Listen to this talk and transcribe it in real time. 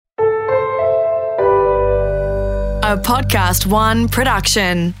A Podcast One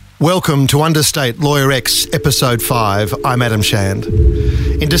production. Welcome to Understate Lawyer X, Episode 5. I'm Adam Shand.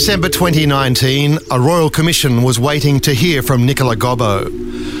 In December 2019, a Royal Commission was waiting to hear from Nicola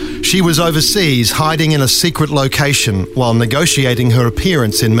Gobbo. She was overseas, hiding in a secret location while negotiating her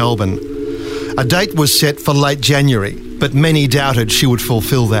appearance in Melbourne. A date was set for late January, but many doubted she would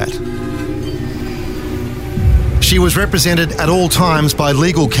fulfil that. She was represented at all times by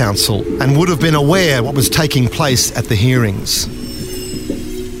legal counsel and would have been aware what was taking place at the hearings.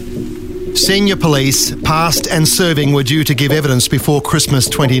 Senior police, past and serving, were due to give evidence before Christmas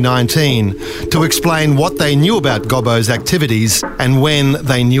 2019 to explain what they knew about Gobbo's activities and when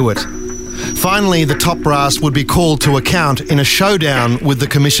they knew it. Finally, the top brass would be called to account in a showdown with the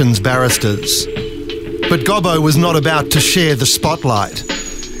Commission's barristers. But Gobbo was not about to share the spotlight.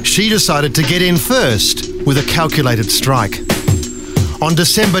 She decided to get in first with a calculated strike. On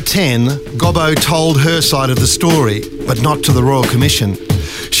December 10, Gobbo told her side of the story, but not to the Royal Commission.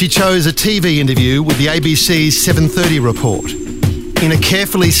 She chose a TV interview with the ABC's 7:30 report. In a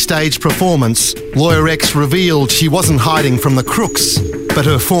carefully staged performance, Lawyer X revealed she wasn't hiding from the crooks, but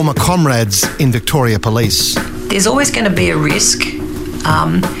her former comrades in Victoria Police. There's always going to be a risk,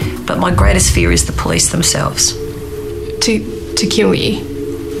 but my greatest fear is the police themselves. To kill you?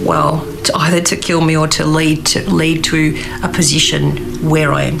 Well, either to kill me or to lead to a position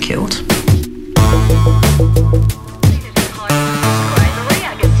where I am killed.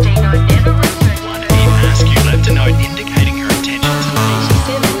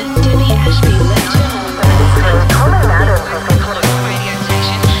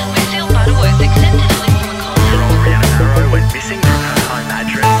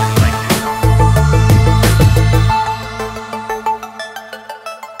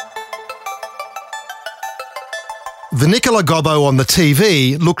 The Nicola Gobbo on the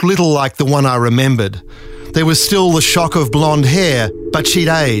TV looked little like the one I remembered. There was still the shock of blonde hair, but she'd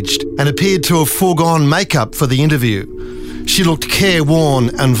aged and appeared to have foregone makeup for the interview. She looked careworn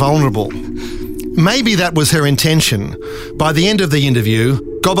and vulnerable. Maybe that was her intention. By the end of the interview,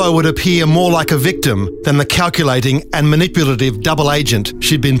 Gobbo would appear more like a victim than the calculating and manipulative double agent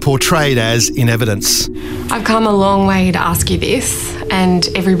she'd been portrayed as in evidence. I've come a long way to ask you this, and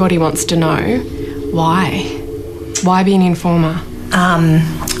everybody wants to know why. Why be an informer?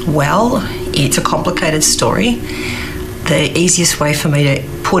 Well, it's a complicated story. The easiest way for me to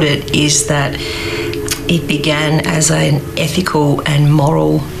put it is that it began as an ethical and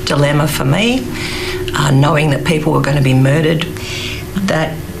moral dilemma for me, knowing that people were going to be murdered.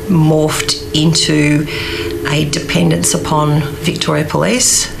 That morphed into a dependence upon Victoria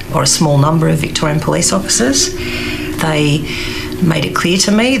Police, or a small number of Victorian police officers. They made it clear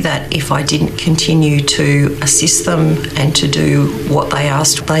to me that if I didn't continue to assist them and to do what they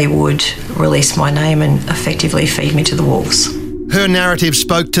asked, they would release my name and effectively feed me to the wolves. Her narrative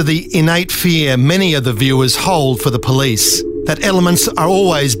spoke to the innate fear many of the viewers hold for the police, that elements are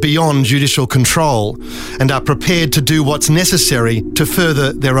always beyond judicial control and are prepared to do what's necessary to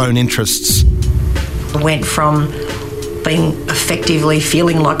further their own interests. I went from being effectively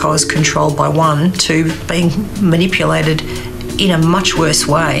feeling like I was controlled by one to being manipulated in a much worse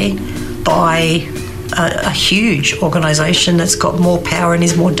way by a huge organisation that's got more power and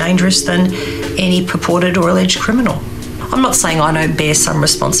is more dangerous than any purported or alleged criminal. I'm not saying I don't bear some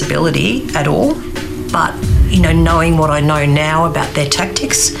responsibility at all, but, knowing what I know now about their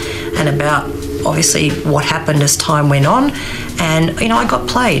tactics and about, obviously, what happened as time went on, and, I got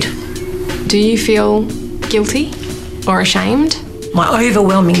played. Do you feel guilty or ashamed? My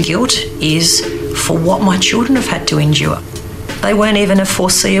overwhelming guilt is for what my children have had to endure. They weren't even a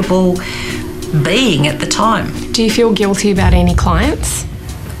foreseeable being at the time. Do you feel guilty about any clients?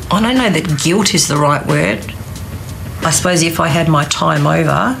 I don't know that guilt is the right word. I suppose if I had my time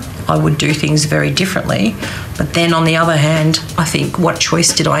over, I would do things very differently. But then on the other hand, I think, what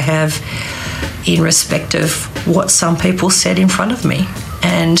choice did I have in respect of what some people said in front of me?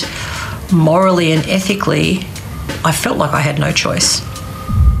 And morally and ethically, I felt like I had no choice.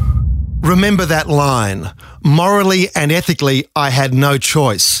 Remember that line. Morally and ethically, I had no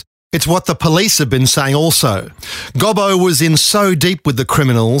choice. It's what the police have been saying also. Gobbo was in so deep with the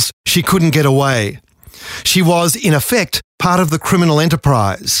criminals, she couldn't get away. She was, in effect, part of the criminal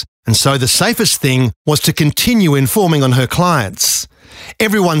enterprise, and so the safest thing was to continue informing on her clients.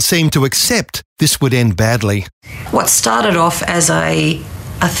 Everyone seemed to accept this would end badly. What started off as a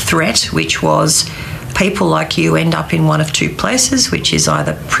threat, which was people like you end up in one of two places, which is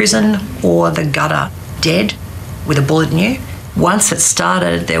either prison or the gutter, dead with a bullet in you. Once it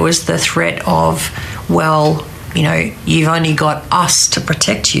started, there was the threat of, well, you've only got us to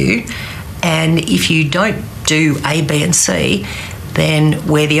protect you, And if you don't do A, B and C, then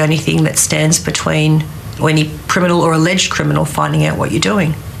we're the only thing that stands between any criminal or alleged criminal finding out what you're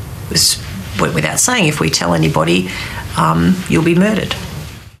doing. It's without saying, if we tell anybody, you'll be murdered.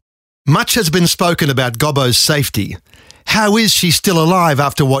 Much has been spoken about Gobbo's safety. How is she still alive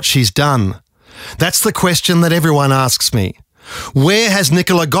after what she's done? That's the question that everyone asks me. Where has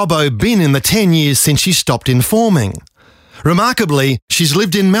Nicola Gobbo been in the 10 years since she stopped informing? Remarkably, she's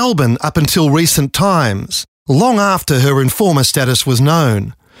lived in Melbourne up until recent times, long after her informer status was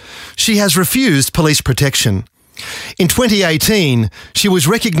known. She has refused police protection. In 2018, she was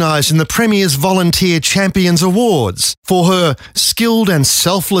recognised in the Premier's Volunteer Champions Awards for her skilled and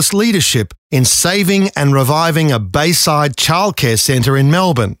selfless leadership in saving and reviving a Bayside childcare centre in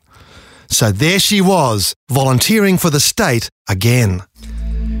Melbourne. So there she was, volunteering for the state again.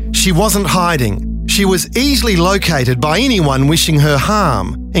 She wasn't hiding. She was easily located by anyone wishing her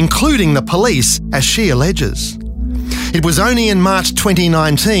harm, including the police, as she alleges. It was only in March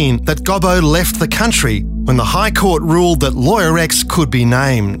 2019 that Gobbo left the country when the High Court ruled that Lawyer X could be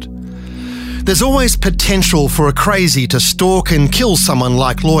named. There's always potential for a crazy to stalk and kill someone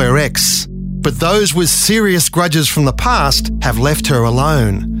like Lawyer X, but those with serious grudges from the past have left her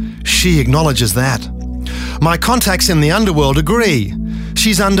alone. She acknowledges that. My contacts in the underworld agree.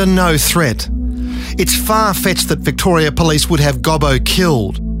 She's under no threat. It's far-fetched that Victoria Police would have Gobbo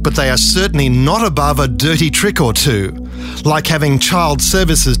killed, but they are certainly not above a dirty trick or two, like having child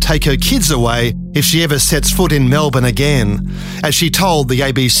services take her kids away if she ever sets foot in Melbourne again, as she told the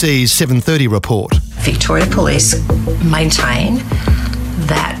ABC's 7:30 report. Victoria Police maintain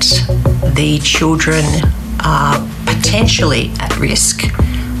that the children are potentially at risk,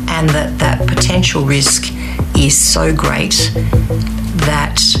 and that potential risk is so great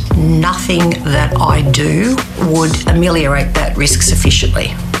that nothing that I do would ameliorate that risk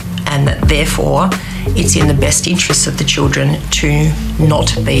sufficiently, and that therefore it's in the best interests of the children to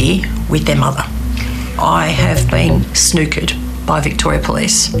not be with their mother. I have been snookered by Victoria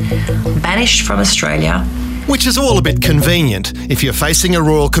Police, banished from Australia. Which is all a bit convenient if you're facing a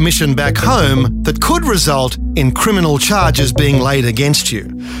Royal Commission back home that could result in criminal charges being laid against you.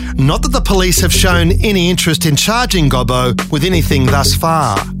 Not that the police have shown any interest in charging Gobbo with anything thus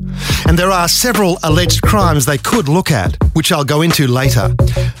far. And there are several alleged crimes they could look at, which I'll go into later.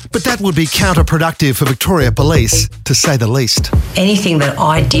 But that would be counterproductive for Victoria Police, to say the least. Anything that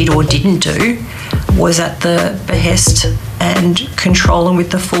I did or didn't do was at the behest and control and with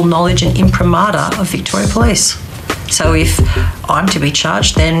the full knowledge and imprimatur of Victoria Police. So if I'm to be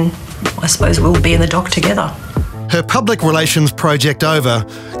charged, then I suppose we'll be in the dock together. Her public relations project over,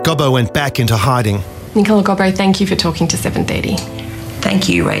 Gobbo went back into hiding. Nicola Gobbo, thank you for talking to 7:30. Thank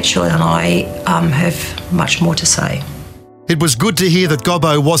you, Rachel, and I have much more to say. It was good to hear that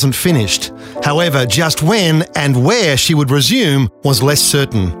Gobbo wasn't finished. However, just when and where she would resume was less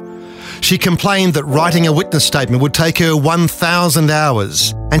certain. She complained that writing a witness statement would take her 1,000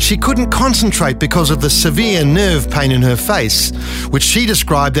 hours, and she couldn't concentrate because of the severe nerve pain in her face, which she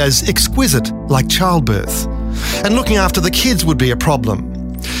described as exquisite, like childbirth. And looking after the kids would be a problem.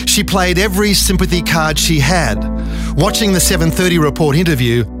 She played every sympathy card she had. Watching the 7:30 report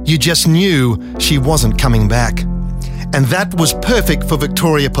interview, you just knew she wasn't coming back. And that was perfect for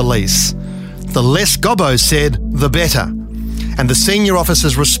Victoria Police. The less Gobbo said, the better. And the senior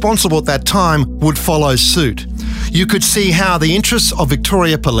officers responsible at that time would follow suit. You could see how the interests of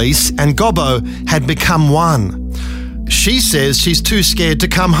Victoria Police and Gobbo had become one. She says she's too scared to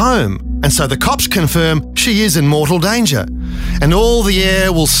come home, and so the cops confirm she is in mortal danger. And all the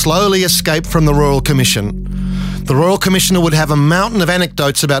air will slowly escape from the Royal Commission. The Royal Commissioner would have a mountain of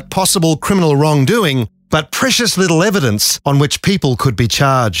anecdotes about possible criminal wrongdoing, but precious little evidence on which people could be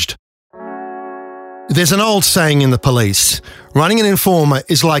charged. There's an old saying in the police, running an informer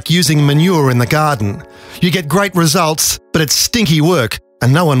is like using manure in the garden. You get great results, but it's stinky work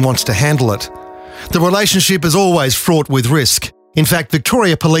and no one wants to handle it. The relationship is always fraught with risk. In fact,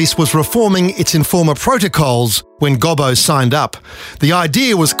 Victoria Police was reforming its informer protocols when Gobbo signed up. The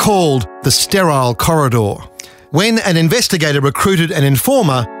idea was called the sterile corridor. When an investigator recruited an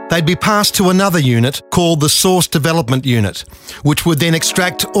informer, they'd be passed to another unit called the Source Development Unit, which would then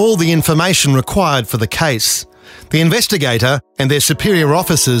extract all the information required for the case. The investigator and their superior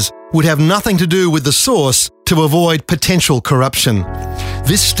officers would have nothing to do with the source to avoid potential corruption.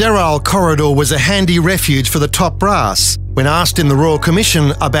 This sterile corridor was a handy refuge for the top brass when asked in the Royal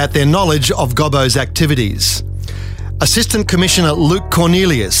Commission about their knowledge of Gobbo's activities. Assistant Commissioner Luke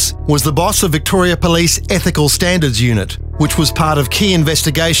Cornelius was the boss of Victoria Police Ethical Standards Unit, which was part of key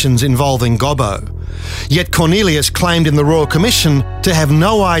investigations involving Gobbo. Yet Cornelius claimed in the Royal Commission to have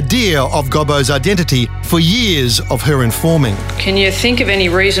no idea of Gobbo's identity for years of her informing. Can you think of any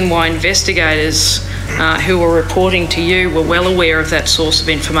reason why investigators who were reporting to you were well aware of that source of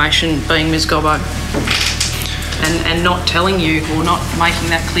information, being Ms Gobbo, and not telling you or not making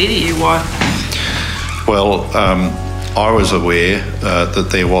that clear to you? Why? Well, I was aware that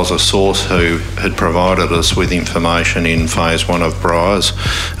there was a source who had provided us with information in Phase 1 of Briars,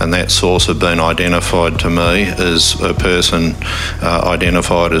 and that source had been identified to me as a person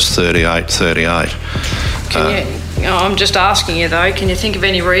identified as 3838. I'm just asking you though, can you think of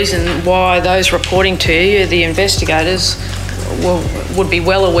any reason why those reporting to you, the investigators, would be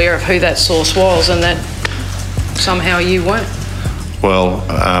well aware of who that source was and that somehow you weren't? Well,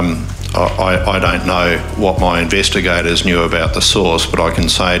 I don't know what my investigators knew about the source, but I can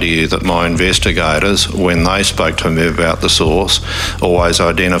say to you that my investigators, when they spoke to me about the source, always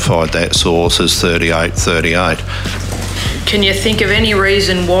identified that source as 3838. Can you think of any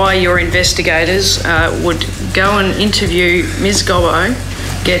reason why your investigators would go and interview Ms Gobbo,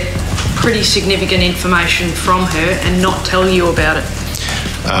 get pretty significant information from her and not tell you about it?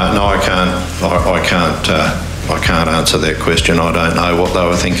 No, I can't answer that question. I don't know what they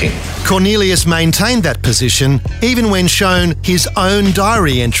were thinking. Cornelius maintained that position even when shown his own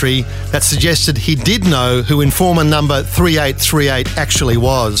diary entry that suggested he did know who informant number 3838 actually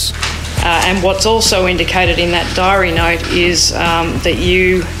was. And what's also indicated in that diary note is that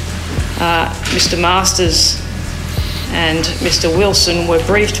you, Mr Masters and Mr Wilson, were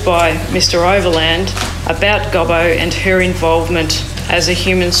briefed by Mr Overland about Gobbo and her involvement as a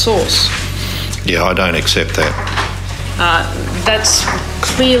human source. Yeah, I don't accept that. That's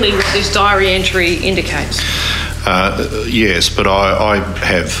clearly what this diary entry indicates. Yes, but I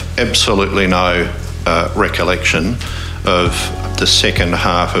have absolutely no recollection of the second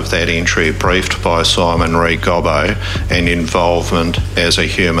half of that entry, briefed by Simon Gobbo and involvement as a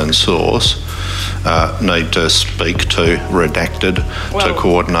human source. Need to speak to redacted to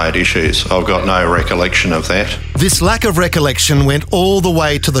coordinate issues. I've got no recollection of that. This lack of recollection went all the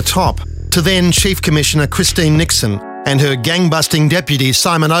way to the top, to then Chief Commissioner Christine Nixon and her gang-busting deputy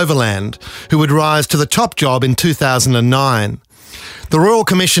Simon Overland, who would rise to the top job in 2009. The Royal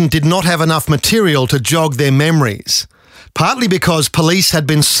Commission did not have enough material to jog their memories, partly because police had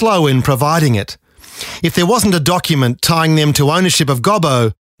been slow in providing it. If there wasn't a document tying them to ownership of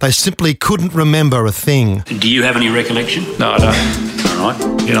Gobbo, they simply couldn't remember a thing. Do you have any recollection? No, I don't. All right.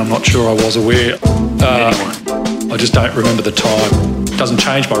 I'm not sure I was aware. I just don't remember the time. It doesn't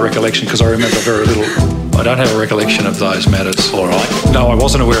change my recollection because I remember very little. I don't have a recollection of those matters. All right. No, I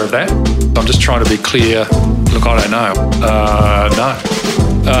wasn't aware of that. I'm just trying to be clear. Look, I don't know. No.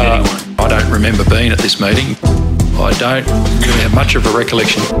 I don't remember being at this meeting. I don't really have much of a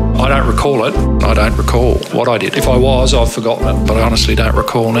recollection. I don't recall it. I don't recall what I did. If I was, I've forgotten it, but I honestly don't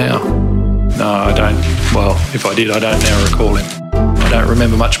recall now. No, I don't. Well, if I did, I don't now recall him. I don't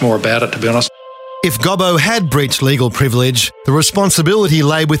remember much more about it, to be honest. If Gobbo had breached legal privilege, the responsibility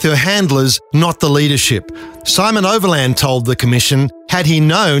lay with her handlers, not the leadership. Simon Overland told the Commission, had he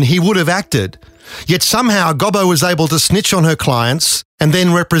known, he would have acted. Yet somehow Gobbo was able to snitch on her clients and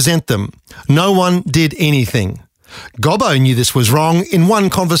then represent them. No one did anything. Gobbo knew this was wrong in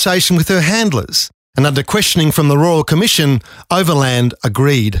one conversation with her handlers, and under questioning from the Royal Commission, Overland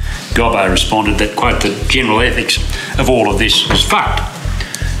agreed. Gobbo responded that, quote, the general ethics of all of this was fucked,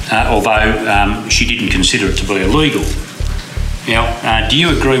 although she didn't consider it to be illegal. Now, do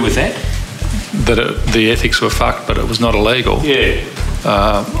you agree with that? That the ethics were fucked, but it was not illegal? Yeah.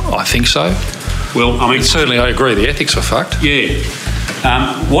 I think so. Well, I mean... Certainly I agree the ethics were fucked. Yeah.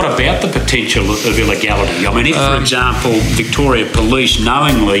 What about the potential of illegality? I mean, if, for example, Victoria Police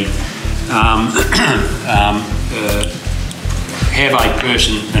knowingly have a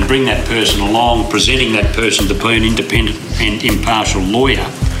person and bring that person along, presenting that person to be an independent and impartial lawyer,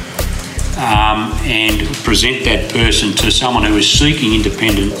 and present that person to someone who is seeking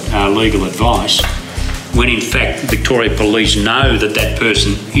independent legal advice, when in fact Victoria Police know that that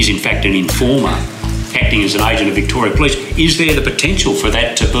person is in fact an informer, acting as an agent of Victoria Police, is there the potential for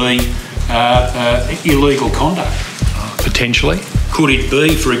that to be illegal conduct? Potentially. Could it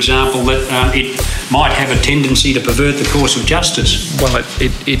be, for example, that it might have a tendency to pervert the course of justice? Well,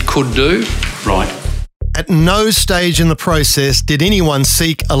 it could do. Right. At no stage in the process did anyone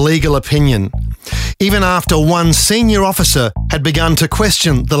seek a legal opinion, even after one senior officer had begun to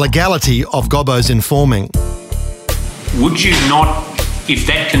question the legality of Gobbo's informing. Would you not, if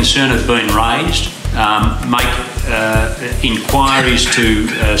that concern had been raised, make inquiries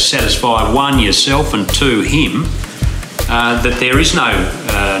to satisfy, one, yourself, and two, him, that there is no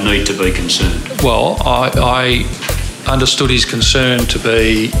need to be concerned? Well, I understood his concern to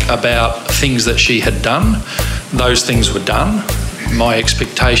be about things that she had done. Those things were done. My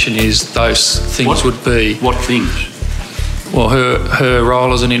expectation is those things would be... What things? Well, her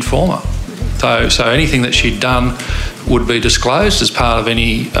role as an informer. So anything that she'd done would be disclosed as part of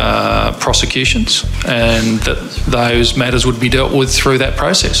any prosecutions, and that those matters would be dealt with through that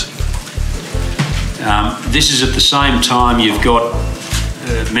process. This is at the same time you've got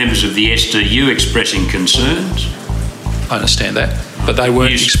members of the SDU expressing concerns. I understand that, but they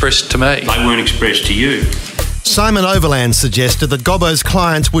weren't expressed to me. They weren't expressed to you. Simon Overland suggested that Gobbo's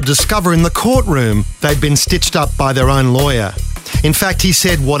clients would discover in the courtroom they'd been stitched up by their own lawyer. In fact, he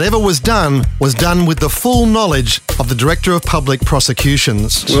said whatever was done with the full knowledge of the Director of Public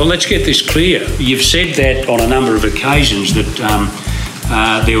Prosecutions. Well, let's get this clear. You've said that on a number of occasions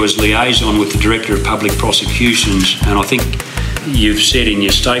that there was liaison with the Director of Public Prosecutions, and I think you've said in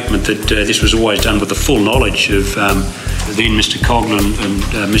your statement that this was always done with the full knowledge of then Mr Coghlan and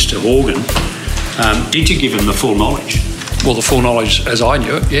Mr Horgan. Did you give him the full knowledge? Well, the full knowledge as I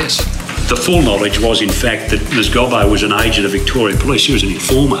knew it, yes. The full knowledge was, in fact, that Ms Gobbo was an agent of Victoria Police. She was an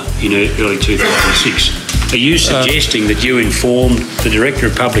informer in early 2006. Are you suggesting that you informed the Director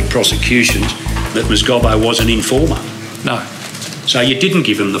of Public Prosecutions that Ms Gobbo was an informer? No. So you didn't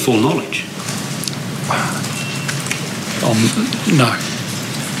give him the full knowledge? No.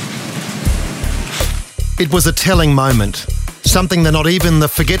 It was a telling moment, something that not even the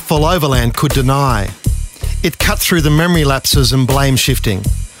forgetful Overland could deny. It cut through the memory lapses and blame shifting.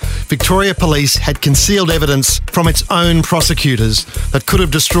 Victoria Police had concealed evidence from its own prosecutors that could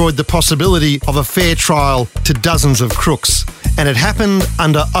have destroyed the possibility of a fair trial to dozens of crooks. And it happened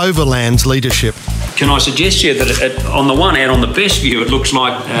under Overland's leadership. Can I suggest to you that on the one hand, on the best view, it looks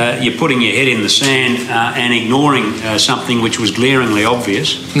like you're putting your head in the sand and ignoring something which was glaringly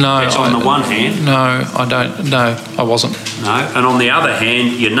obvious. No. That's on the one hand. No, I don't. No, I wasn't. No. And on the other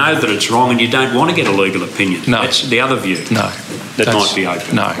hand, you know that it's wrong and you don't want to get a legal opinion. No. That's the other view. No. That might be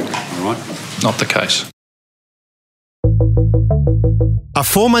open. No. All right. Not the case. A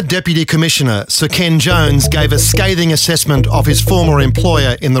former Deputy Commissioner, Sir Ken Jones, gave a scathing assessment of his former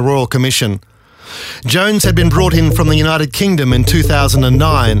employer in the Royal Commission. Jones had been brought in from the United Kingdom in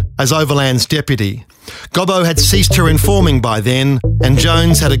 2009 as Overland's deputy. Gobbo had ceased her informing by then, and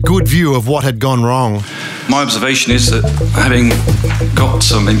Jones had a good view of what had gone wrong. My observation is that having got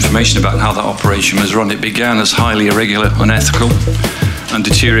some information about how that operation was run, it began as highly irregular, unethical, and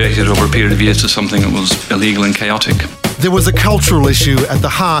deteriorated over a period of years to something that was illegal and chaotic. There was a cultural issue at the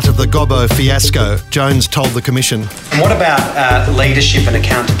heart of the Gobbo fiasco, Jones told the Commission. And what about leadership and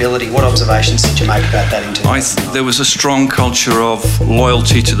accountability? What observations did you make about that in 2009? There was a strong culture of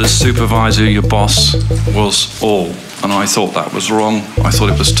loyalty to the supervisor, your boss, was all. And I thought that was wrong. I thought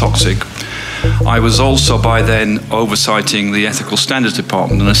it was toxic. I was also by then oversighting the Ethical Standards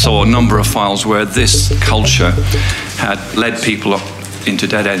Department, and I saw a number of files where this culture had led people up into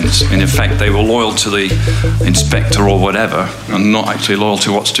dead ends. And in fact, they were loyal to the inspector or whatever, and not actually loyal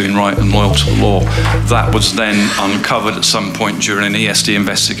to what's doing right and loyal to the law. That was then uncovered at some point during an ESD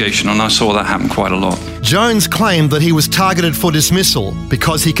investigation, and I saw that happen quite a lot. Jones claimed that he was targeted for dismissal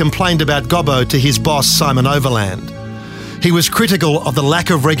because he complained about Gobbo to his boss, Simon Overland. He was critical of the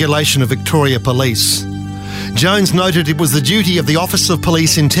lack of regulation of Victoria Police. Jones noted it was the duty of the Office of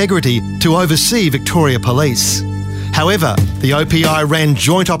Police Integrity to oversee Victoria Police. However, the OPI ran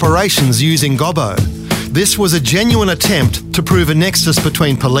joint operations using Gobbo. This was a genuine attempt to prove a nexus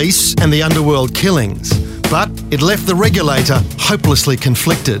between police and the underworld killings, but it left the regulator hopelessly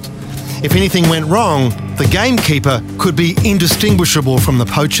conflicted. If anything went wrong, the gamekeeper could be indistinguishable from the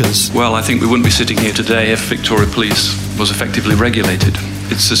poachers. Well, I think we wouldn't be sitting here today if Victoria Police was effectively regulated.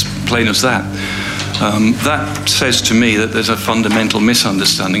 It's as plain as that. That says to me that there's a fundamental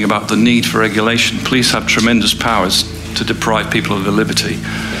misunderstanding about the need for regulation. Police have tremendous powers to deprive people of their liberty,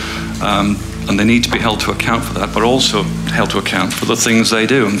 and they need to be held to account for that, but also held to account for the things they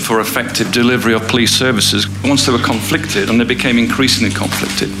do and for effective delivery of police services. Once they were conflicted, and they became increasingly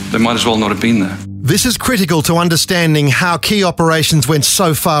conflicted, they might as well not have been there. This is critical to understanding how key operations went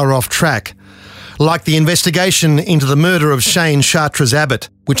so far off track, like the investigation into the murder of Shane Chartres Abbott,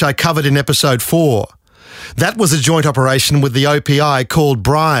 which I covered in episode 4. That was a joint operation with the OPI called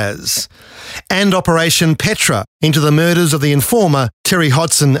Briars, and Operation Petra into the murders of the informer Terry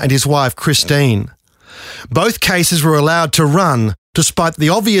Hodson and his wife Christine. Both cases were allowed to run despite the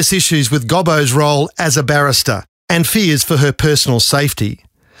obvious issues with Gobbo's role as a barrister and fears for her personal safety.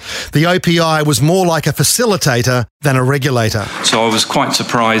 The OPI was more like a facilitator than a regulator. So I was quite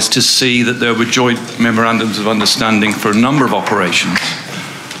surprised to see that there were joint memorandums of understanding for a number of operations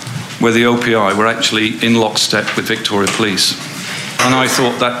where the OPI were actually in lockstep with Victoria Police. And I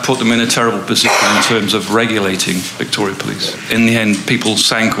thought that put them in a terrible position in terms of regulating Victoria Police. In the end, people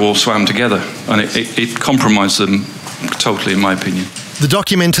sank or swam together, and it compromised them totally, in my opinion. The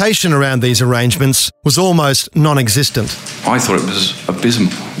documentation around these arrangements was almost non-existent. I thought it was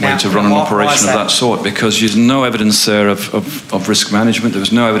abysmal way to run an operation of that sort, because there's no evidence there of risk management. There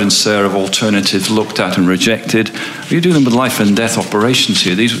was no evidence there of alternatives looked at and rejected. You're dealing with life and death operations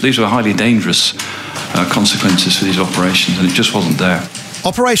here. These were highly dangerous consequences for these operations, and it just wasn't there.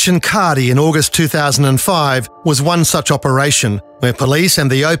 Operation Cardi in August 2005 was one such operation where police and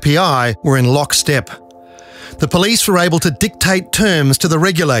the OPI were in lockstep. The police were able to dictate terms to the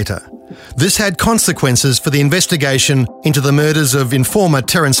regulator. This had consequences for the investigation into the murders of informer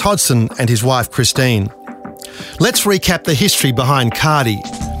Terence Hodson and his wife Christine. Let's recap the history behind Cardi.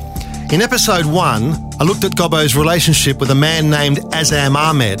 In episode 1, I looked at Gobbo's relationship with a man named Azam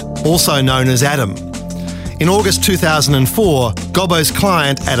Ahmed, also known as Adam. In August 2004, Gobbo's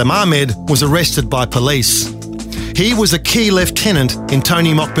client, Adam Ahmed, was arrested by police. He was a key lieutenant in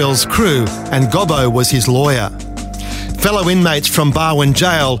Tony Mockbell's crew, and Gobbo was his lawyer. Fellow inmates from Barwon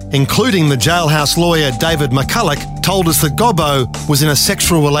Jail, including the jailhouse lawyer David McCulloch, told us that Gobbo was in a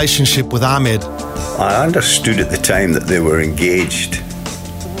sexual relationship with Ahmed. I understood at the time that they were engaged.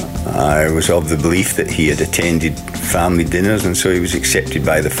 I was of the belief that he had attended family dinners, and so he was accepted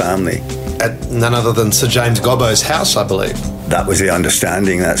by the family. At none other than Sir James Gobbo's house, I believe. That was the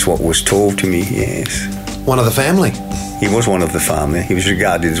understanding. That's what was told to me, yes. One of the family? He was one of the family. He was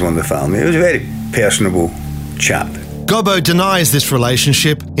regarded as one of the family. He was a very personable chap. Gobbo denies this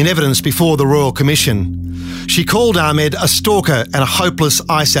relationship in evidence before the Royal Commission. She called Ahmed a stalker and a hopeless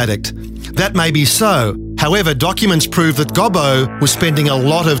ice addict. That may be so. However, documents prove that Gobbo was spending a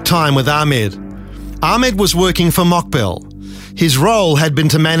lot of time with Ahmed. Ahmed was working for Mockbell. His role had been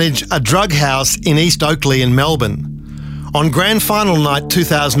to manage a drug house in East Oakley in Melbourne. On Grand Final Night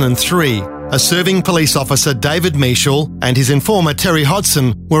 2003, a serving police officer, David Michel, and his informer, Terry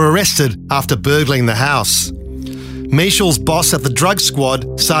Hodson, were arrested after burgling the house. Michel's boss at the drug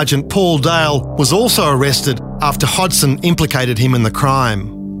squad, Sergeant Paul Dale, was also arrested after Hodson implicated him in the crime.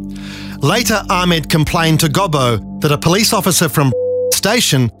 Later, Ahmed complained to Gobbo that a police officer from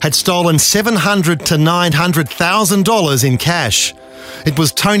station had stolen $700,000 to $900,000 in cash. It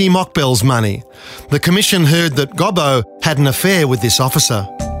was Tony Mockbell's money. The Commission heard that Gobbo had an affair with this officer.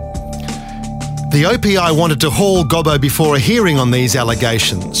 The OPI wanted to haul Gobbo before a hearing on these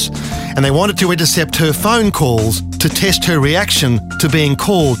allegations, and they wanted to intercept her phone calls to test her reaction to being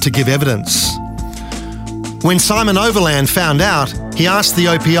called to give evidence. When Simon Overland found out, he asked the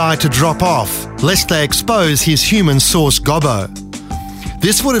OPI to drop off, lest they expose his human source Gobbo.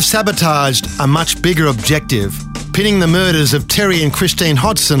 This would have sabotaged a much bigger objective, pinning the murders of Terry and Christine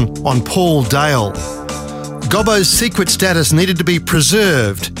Hodson on Paul Dale. Gobbo's secret status needed to be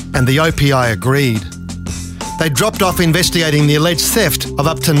preserved, and the OPI agreed. They dropped off investigating the alleged theft of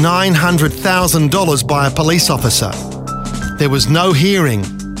up to $900,000 by a police officer. There was no hearing,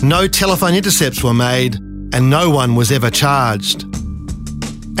 no telephone intercepts were made, and no one was ever charged.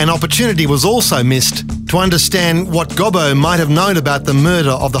 An opportunity was also missed to understand what Gobbo might have known about the murder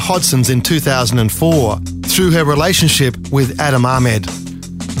of the Hodsons in 2004 through her relationship with Adam Ahmed.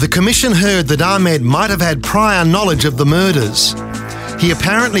 The Commission heard that Ahmed might have had prior knowledge of the murders. He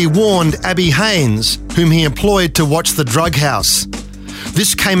apparently warned Abby Haynes, whom he employed to watch the drug house.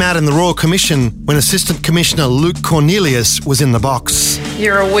 This came out in the Royal Commission when Assistant Commissioner Luke Cornelius was in the box.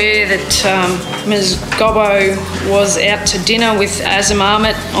 You're aware that Ms Gobbo was out to dinner with Azam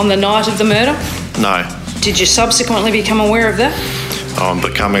Ahmed on the night of the murder? No. Did you subsequently become aware of that? I'm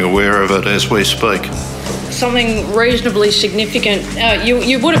becoming aware of it as we speak. Something reasonably significant.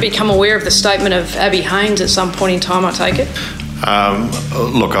 You would have become aware of the statement of Abby Haynes at some point in time, I take it?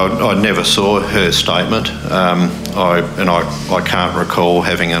 Look, I never saw her statement, I can't recall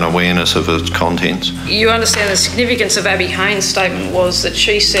having an awareness of its contents. You understand the significance of Abby Haynes' statement was that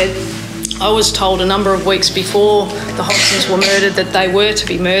she said, I was told a number of weeks before the Hodsons were murdered that they were to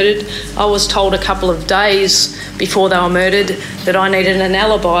be murdered. I was told a couple of days before they were murdered that I needed an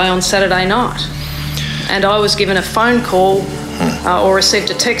alibi on Saturday night. And I was given a phone call or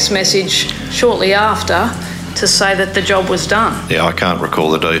received a text message shortly after to say that the job was done. Yeah, I can't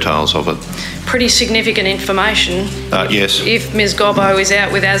recall the details of it. Pretty significant information. Yes. If Ms Gobbo is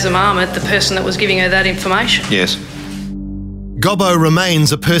out with Azam Ahmed, the person that was giving her that information. Yes. Gobbo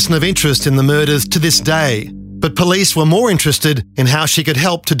remains a person of interest in the murders to this day. But police were more interested in how she could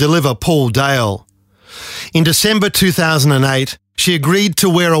help to deliver Paul Dale. In December 2008, she agreed to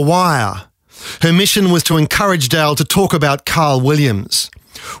wear a wire. Her mission was to encourage Dale to talk about Carl Williams.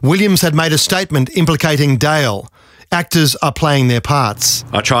 Williams had made a statement implicating Dale. Actors are playing their parts.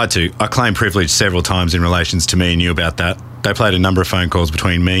 I tried to. I claimed privilege several times in relations to me and you about that. They played a number of phone calls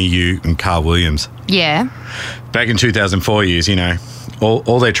between me, you and Carl Williams. Yeah. Back in 2004 years, you know,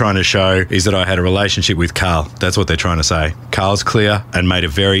 all they're trying to show is that I had a relationship with Carl. That's what they're trying to say. Carl's clear and made a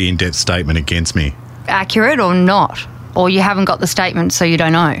very in-depth statement against me. Accurate or not? Or you haven't got the statement so you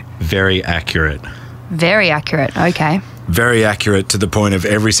don't know? Very accurate. Very accurate, okay. Very accurate to the point of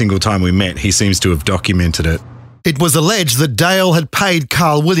every single time we met, he seems to have documented it. It was alleged that Dale had paid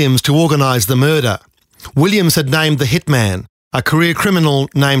Carl Williams to organise the murder. Williams had named the hitman, a career criminal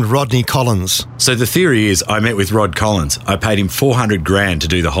named Rodney Collins. So the theory is I met with Rod Collins. I paid him $400,000 to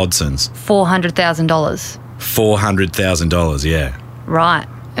do the Hodsons. $400,000? $400,000, yeah. Right.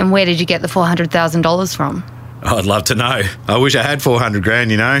 And where did you get the $400,000 from? I'd love to know. I wish I had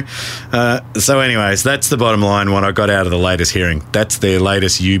 $400,000, you know. So anyways, that's the bottom line what I got out of the latest hearing. That's their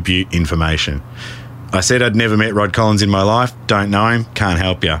latest U-Butte information. I said I'd never met Rod Collins in my life. Don't know him, can't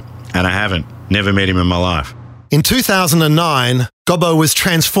help you. And I haven't. Never met him in my life. In 2009, Gobbo was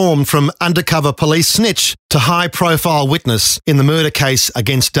transformed from undercover police snitch to high-profile witness in the murder case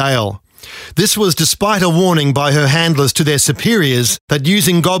against Dale. This was despite a warning by her handlers to their superiors that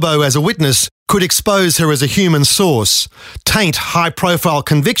using Gobbo as a witness could expose her as a human source, taint high-profile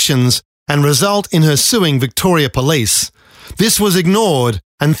convictions, and result in her suing Victoria Police. This was ignored,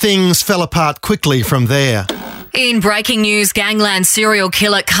 and things fell apart quickly from there. In breaking news, gangland serial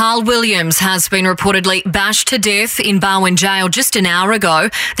killer Carl Williams has been reportedly bashed to death in Barwon Jail just an hour ago.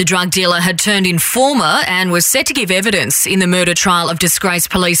 The drug dealer had turned informer and was set to give evidence in the murder trial of disgraced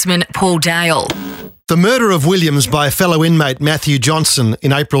policeman Paul Dale. The murder of Williams by fellow inmate Matthew Johnson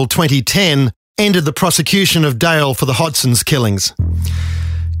in April 2010 ended the prosecution of Dale for the Hodsons killings.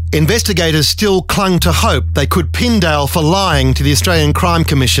 Investigators still clung to hope they could pin Dale for lying to the Australian Crime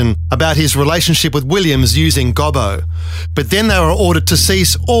Commission about his relationship with Williams using Gobbo. But then they were ordered to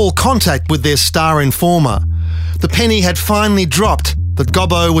cease all contact with their star informer. The penny had finally dropped that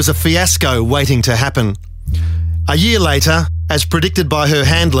Gobbo was a fiasco waiting to happen. A year later, as predicted by her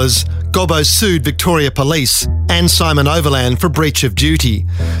handlers, Gobbo sued Victoria Police and Simon Overland for breach of duty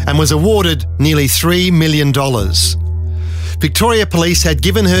and was awarded nearly $3 million. Victoria Police had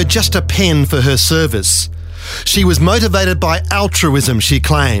given her just a pen for her service. She was motivated by altruism, she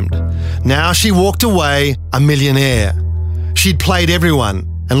claimed. Now she walked away a millionaire. She'd played everyone,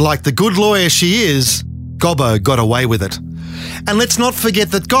 and like the good lawyer she is, Gobbo got away with it. And let's not forget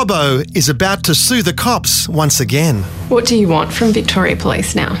that Gobbo is about to sue the cops once again. What do you want from Victoria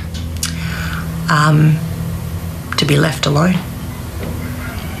Police now? To be left alone.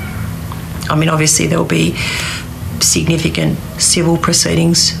 I mean, obviously there'll be significant civil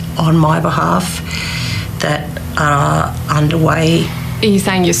proceedings on my behalf that are underway. Are you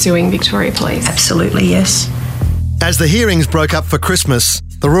saying you're suing Victoria Police? Absolutely, yes. As the hearings broke up for Christmas,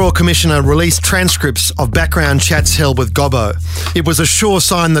 the Royal Commissioner released transcripts of background chats held with Gobbo. It was a sure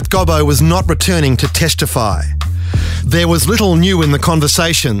sign that Gobbo was not returning to testify. There was little new in the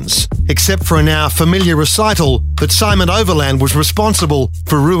conversations, except for a now familiar recital that Simon Overland was responsible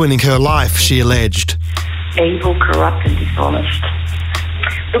for ruining her life, she alleged. Evil, corrupt and dishonest.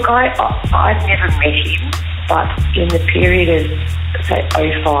 Look, I've never met him, but in the period of, say,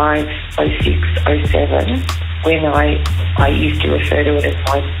 05, 06, 07, when I used to refer to it as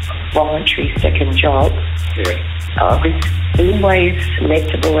my voluntary second job, I was always led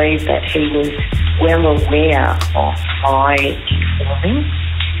to believe that he was well aware of my informing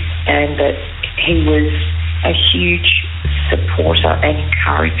and that he was a huge supporter and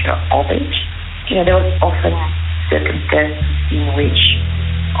encourager of it. You know, there was often circumstances in which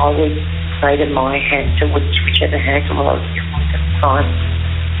I would say to my handler, whichever handler I was doing at the time,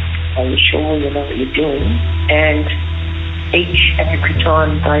 are you sure you know what you're doing? And each and every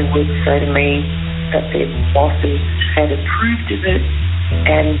time they would say to me that their bosses had approved of it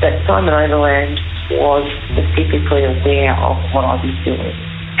and that Simon Overland was specifically aware of what I was doing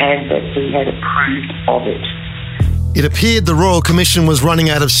and that he had approved of it. It appeared the Royal Commission was running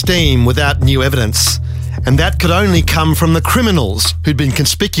out of steam without new evidence, and that could only come from the criminals who'd been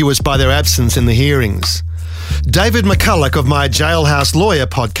conspicuous by their absence in the hearings. David McCulloch of my Jailhouse Lawyer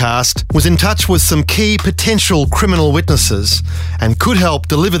podcast was in touch with some key potential criminal witnesses and could help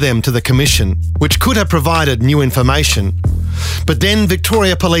deliver them to the Commission, which could have provided new information. But then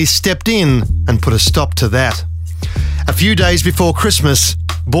Victoria Police stepped in and put a stop to that. A few days before Christmas,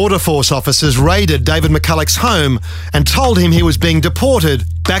 Border Force officers raided David McCulloch's home and told him he was being deported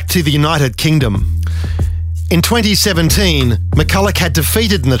back to the United Kingdom. In 2017, McCulloch had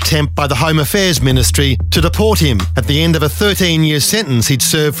defeated an attempt by the Home Affairs Ministry to deport him at the end of a 13-year sentence he'd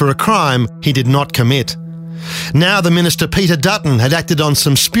served for a crime he did not commit. Now the Minister Peter Dutton had acted on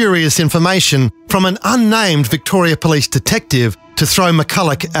some spurious information from an unnamed Victoria Police detective to throw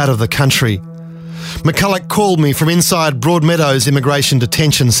McCulloch out of the country. McCulloch called me from inside Broadmeadows Immigration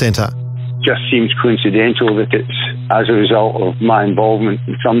Detention Centre. Just seems coincidental that it's as a result of my involvement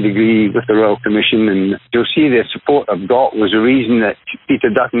in some degree with the Royal Commission, and you'll see the support I've got was the reason that Peter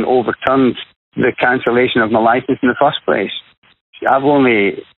Dutton overturned the cancellation of my licence in the first place. I've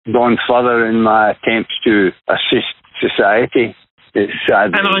only gone further in my attempts to assist society. It's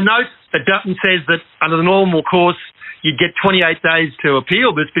sad. And I note that Dutton says that under the normal course you'd get 28 days to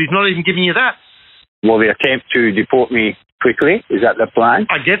appeal this, but he's not even giving you that. Will they attempt to deport me quickly? Is that the plan?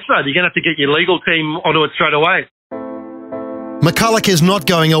 I guess so. You're going to have to get your legal team onto it straight away. McCulloch is not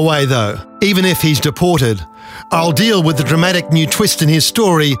going away though, even if he's deported. I'll deal with the dramatic new twist in his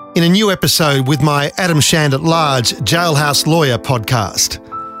story in a new episode with my Adam Shand at Large Jailhouse Lawyer podcast.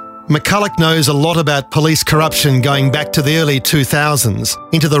 McCulloch knows a lot about police corruption going back to the early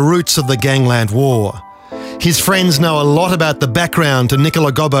 2000s, into the roots of the Gangland War. His friends know a lot about the background to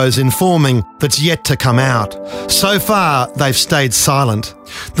Nicola Gobbo's informing that's yet to come out. So far, they've stayed silent.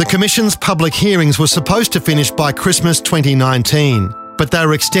 The Commission's public hearings were supposed to finish by Christmas 2019, but they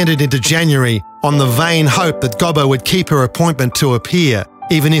were extended into January on the vain hope that Gobbo would keep her appointment to appear,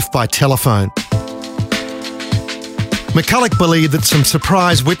 even if by telephone. McCulloch believed that some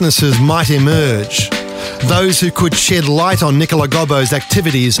surprise witnesses might emerge, those who could shed light on Nicola Gobbo's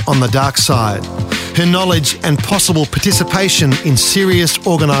activities on the dark side, her knowledge and possible participation in serious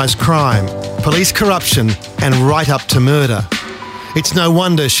organised crime, police corruption and right up to murder. It's no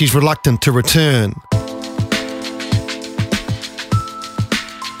wonder she's reluctant to return.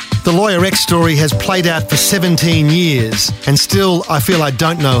 The Lawyer X story has played out for 17 years and still I feel I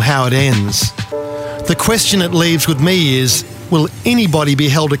don't know how it ends. The question it leaves with me is, will anybody be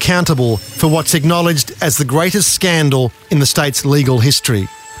held accountable for what's acknowledged as the greatest scandal in the state's legal history?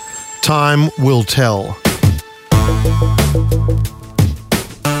 Time will tell.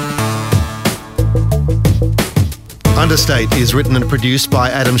 Understate is written and produced by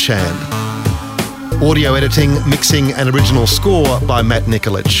Adam Shand. Audio editing, mixing and original score by Matt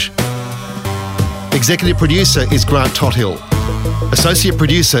Nikolic. Executive producer is Grant Tothill. Associate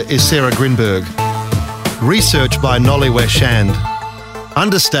producer is Sarah Grinberg. Research by Nolly West Shand.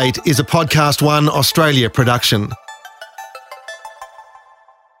 Understate is a Podcast One Australia production.